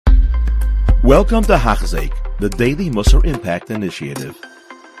Welcome to Hachzeik, the Daily Musar Impact Initiative.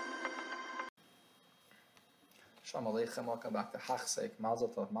 Shalom Aleichem, welcome back to Hachzeik. Mazel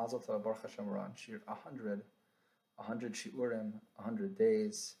Tov, Baruch Hashem, we're on Shir 100 Shiurim, 100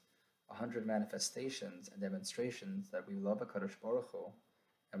 days, 100 manifestations and demonstrations that we love HaKadosh Baruch Hu,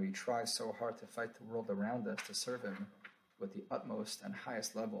 and we try so hard to fight the world around us to serve Him with the utmost and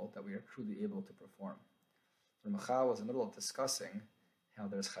highest level that we are truly able to perform. The Ramachal was in the middle of discussing how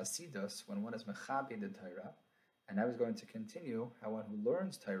there's Chasidus when one is Mechabi the Torah, and now he's going to continue how one who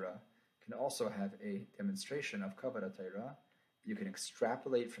learns Torah can also have a demonstration of Kavod HaTorah. You can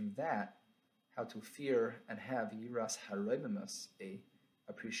extrapolate from that how to fear and have Yiras Haroimimus, a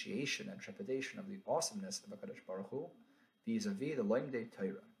appreciation and trepidation of the awesomeness of HaKadosh Baruch Hu, vis-a-vis the Loimdei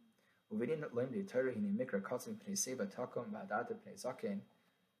Torah. Uvenin Loimdei Torah hini mikra katzim pnei seva takum v'hadata pnei zaken.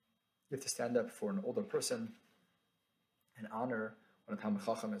 You have to stand up for an older person and honor when a Talmid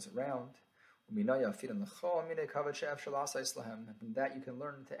Chacham is around. And from that you can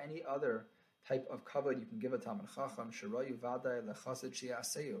learn to any other type of kavod you can give a Talmid Chacham.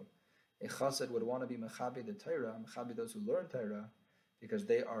 A chassid would want to be mechabi the Torah, mechabi those who learn Torah, because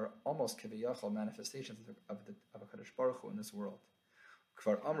they are almost kiviyachol manifestations of HaKadosh Baruch Hu in this world.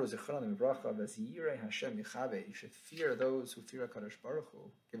 You should fear those who fear HaKadosh Baruch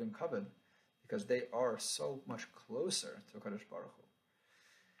Hu, give him kavod, because they are so much closer to HaKadosh Baruch Hu.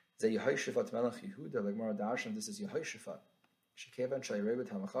 Yehoshaphat Melech Yehuda, like Mara Darshan, this is Yehoshaphat. He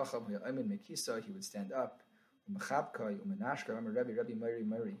would stand up. He would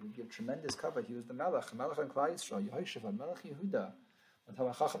give tremendous cover. He was the Melech and Klal Yisrael, Yehoshaphat, Melech Yehuda. When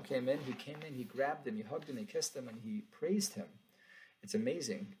Talmid Chacham came in, he grabbed him, he hugged him, he kissed him, and he praised him. It's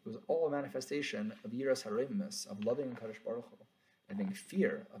amazing. It was all a manifestation of Yiras Haroimimus, of loving HaKadosh Baruch Hu, and having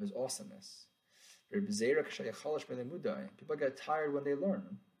fear of His awesomeness. People get tired when they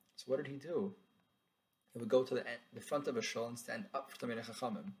learn. So what did he do? He would go to the front of a shul and stand up for Talmidei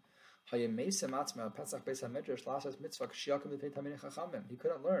Chachamim. He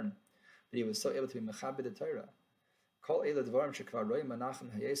couldn't learn, but he was so able to be mechabi the Torah.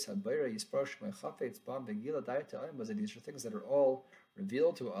 These are things that are all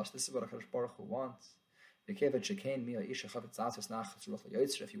revealed to us. This is what HaKadosh Baruch Hu wants. If you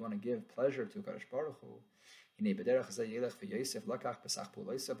want to give pleasure to HaKadosh Baruch Hu,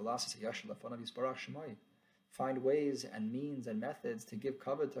 find ways and means and methods to give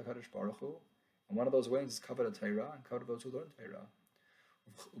kavod to HaKadosh Baruch Hu, and one of those ways is kavod Torah and kavod those who learn Torah.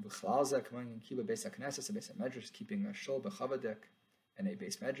 Keeping a shul b'chavadek and a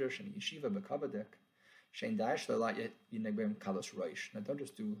base medrash and a yeshiva b'chavadek. Now don't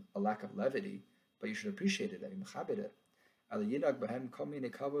just do a lack of levity, but you should appreciate it and be mechabed it. In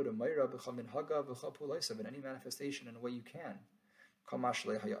any manifestation in a way you can. You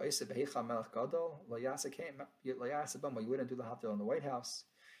wouldn't do the Havdalah in the White House.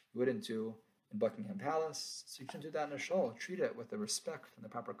 You wouldn't do in Buckingham Palace. So you shouldn't do that in a shul. Treat it with the respect and the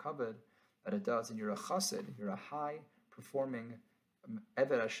proper kavod that it does. And you're a chassid. You're a high-performing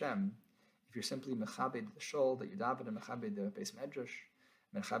Eved Hashem. If you're simply mechabed the shul, that you daven and mechabed the base medrash,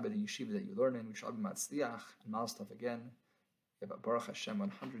 mechabed the yeshiva that you learn in, we shall be matzliach, and mal stuff again. Baruch Hashem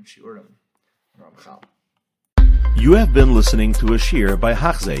 100 Shiurim. Ramchal. You have been listening to a shir by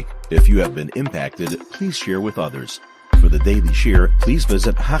Hachzeik. If you have been impacted, please share with others. For the daily shir, please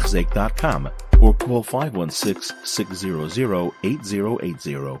visit Hachzeik.com or call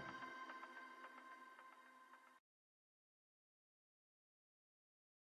 516-600-8080.